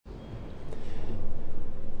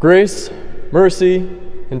Grace, mercy,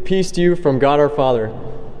 and peace to you from God our Father.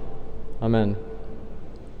 Amen.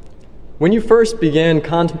 When you first began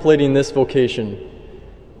contemplating this vocation,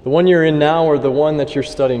 the one you're in now or the one that you're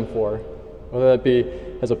studying for, whether that be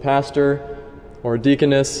as a pastor or a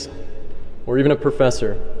deaconess or even a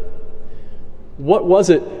professor, what was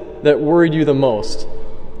it that worried you the most?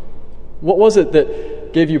 What was it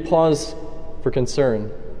that gave you pause for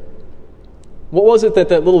concern? What was it that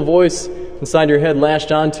little voice inside your head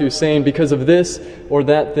latched onto saying, because of this or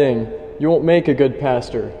that thing, you won't make a good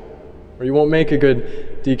pastor, or you won't make a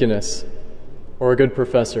good deaconess, or a good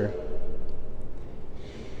professor?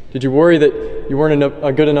 Did you worry that you weren't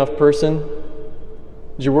a good enough person?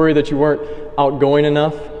 Did you worry that you weren't outgoing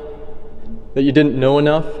enough? That you didn't know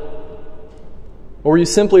enough? Or were you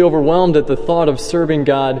simply overwhelmed at the thought of serving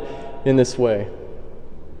God in this way?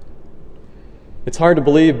 It's hard to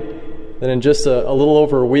believe that in just a little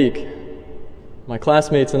over a week, my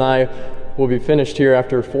classmates and I will be finished here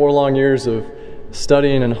after 4 long years of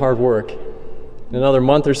studying and hard work. In another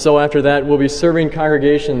month or so after that, we'll be serving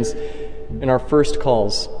congregations in our first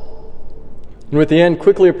calls. And with the end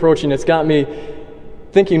quickly approaching, it's got me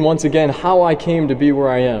thinking once again how I came to be where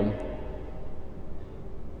I am.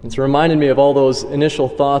 It's reminded me of all those initial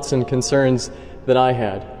thoughts and concerns that I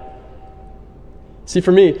had. See,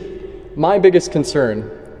 for me, my biggest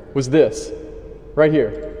concern was this, right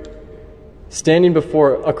here, standing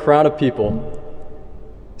before a crowd of people,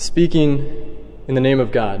 speaking in the name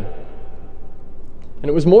of God. And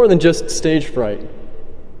it was more than just stage fright.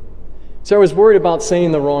 So I was worried about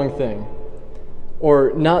saying the wrong thing,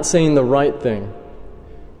 or not saying the right thing,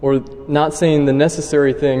 or not saying the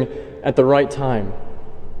necessary thing at the right time.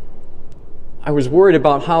 I was worried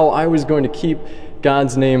about how I was going to keep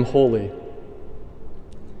God's name holy.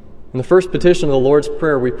 In the first petition of the Lord's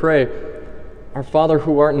Prayer, we pray, "Our Father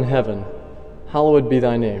who art in heaven, hallowed be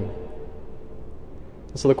thy name."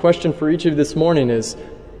 And so the question for each of you this morning is,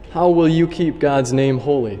 how will you keep God's name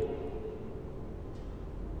holy?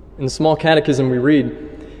 In the small catechism we read,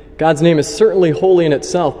 God's name is certainly holy in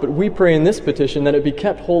itself, but we pray in this petition that it be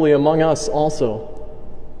kept holy among us also.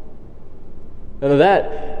 Now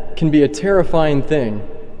that can be a terrifying thing,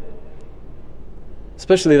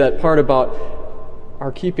 especially that part about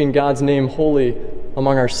our keeping God's name holy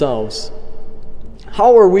among ourselves.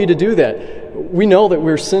 How are we to do that? We know that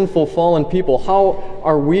we're sinful, fallen people. How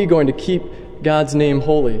are we going to keep God's name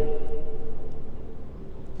holy?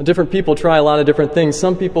 Different people try a lot of different things.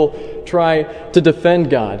 Some people try to defend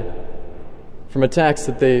God from attacks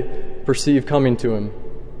that they perceive coming to Him.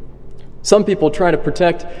 Some people try to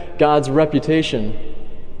protect God's reputation.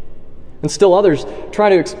 And still others try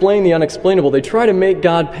to explain the unexplainable. They try to make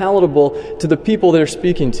God palatable to the people they're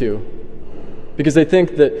speaking to, because they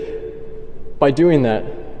think that by doing that,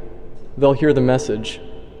 they'll hear the message.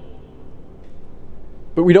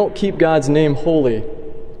 But we don't keep God's name holy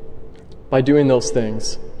by doing those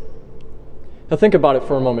things. Now think about it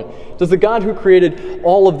for a moment. Does the God who created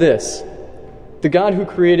all of this, the God who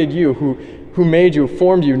created you, who made you,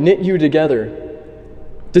 formed you, knit you together,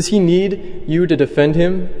 does He need you to defend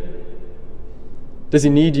Him? Does He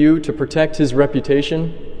need you to protect His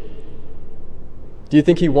reputation? Do you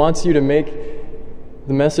think He wants you to make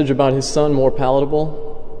the message about His Son more palatable?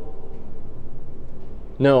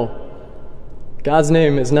 No. God's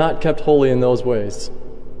name is not kept holy in those ways.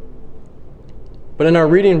 But in our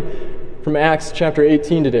reading from Acts chapter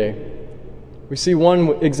 18 today, we see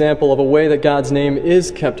one example of a way that God's name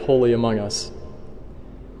is kept holy among us.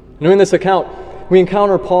 And in this account, we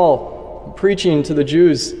encounter Paul preaching to the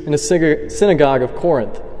Jews in a synagogue of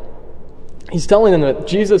Corinth. He's telling them that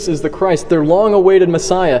Jesus is the Christ, their long-awaited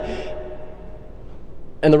Messiah.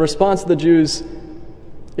 And the response of the Jews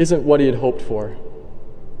isn't what he had hoped for.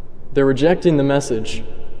 They're rejecting the message.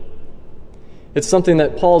 It's something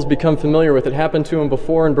that Paul's become familiar with. It happened to him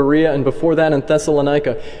before in Berea and before that in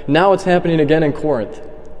Thessalonica. Now it's happening again in Corinth.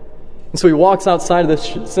 And so he walks outside of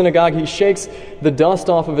the synagogue, he shakes the dust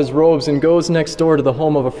off of his robes and goes next door to the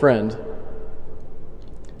home of a friend.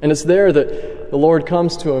 And it's there that the Lord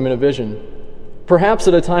comes to him in a vision. Perhaps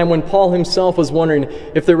at a time when Paul himself was wondering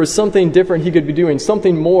if there was something different he could be doing,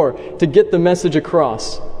 something more to get the message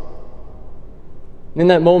across. And in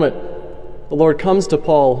that moment, the Lord comes to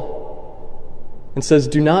Paul and says,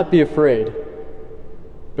 "Do not be afraid,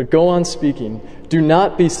 but go on speaking. Do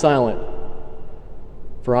not be silent,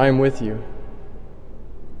 for I am with you."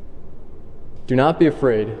 Do not be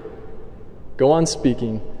afraid. Go on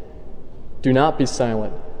speaking. Do not be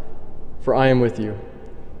silent, for I am with you.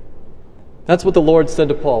 That's what the Lord said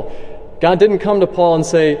to Paul. God didn't come to Paul and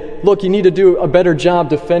say, "Look, you need to do a better job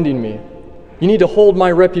defending me. You need to hold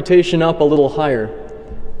my reputation up a little higher."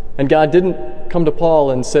 And God didn't come to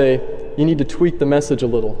Paul and say, you need to tweak the message a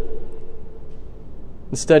little.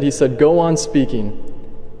 Instead, he said, go on speaking.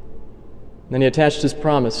 And then he attached his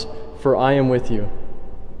promise, for I am with you.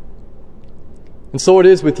 And so it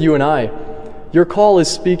is with you and I. Your call is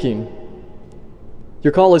speaking.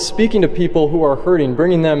 Your call is speaking to people who are hurting,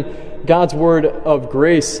 bringing them God's word of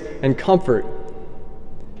grace and comfort.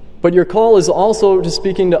 But your call is also to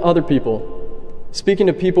speaking to other people, speaking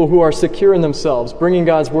to people who are secure in themselves, bringing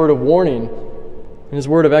God's word of warning and His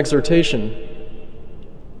word of exhortation.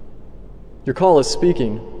 Your call is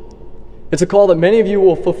speaking. It's a call that many of you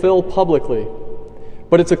will fulfill publicly,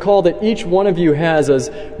 but it's a call that each one of you has as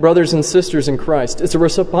brothers and sisters in Christ. It's a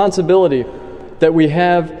responsibility that we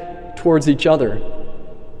have towards each other.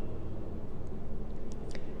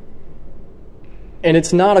 And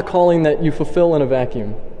it's not a calling that you fulfill in a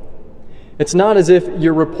vacuum. It's not as if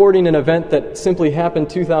you're reporting an event that simply happened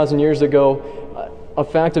 2,000 years ago, a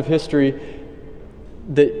fact of history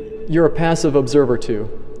that you're a passive observer to.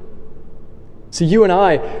 See, you and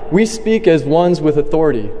I, we speak as ones with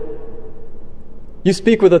authority. You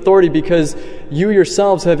speak with authority because you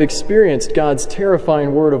yourselves have experienced God's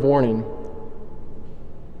terrifying word of warning.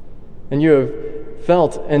 And you have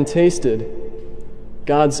felt and tasted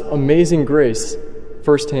God's amazing grace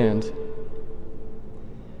firsthand.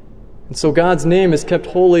 And so God's name is kept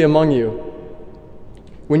holy among you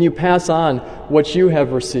when you pass on what you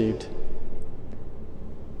have received.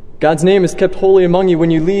 God's name is kept holy among you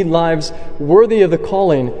when you lead lives worthy of the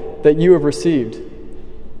calling that you have received.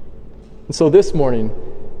 And so this morning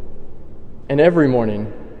and every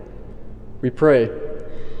morning, we pray,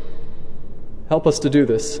 help us to do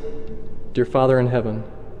this, dear Father in heaven.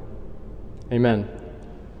 Amen.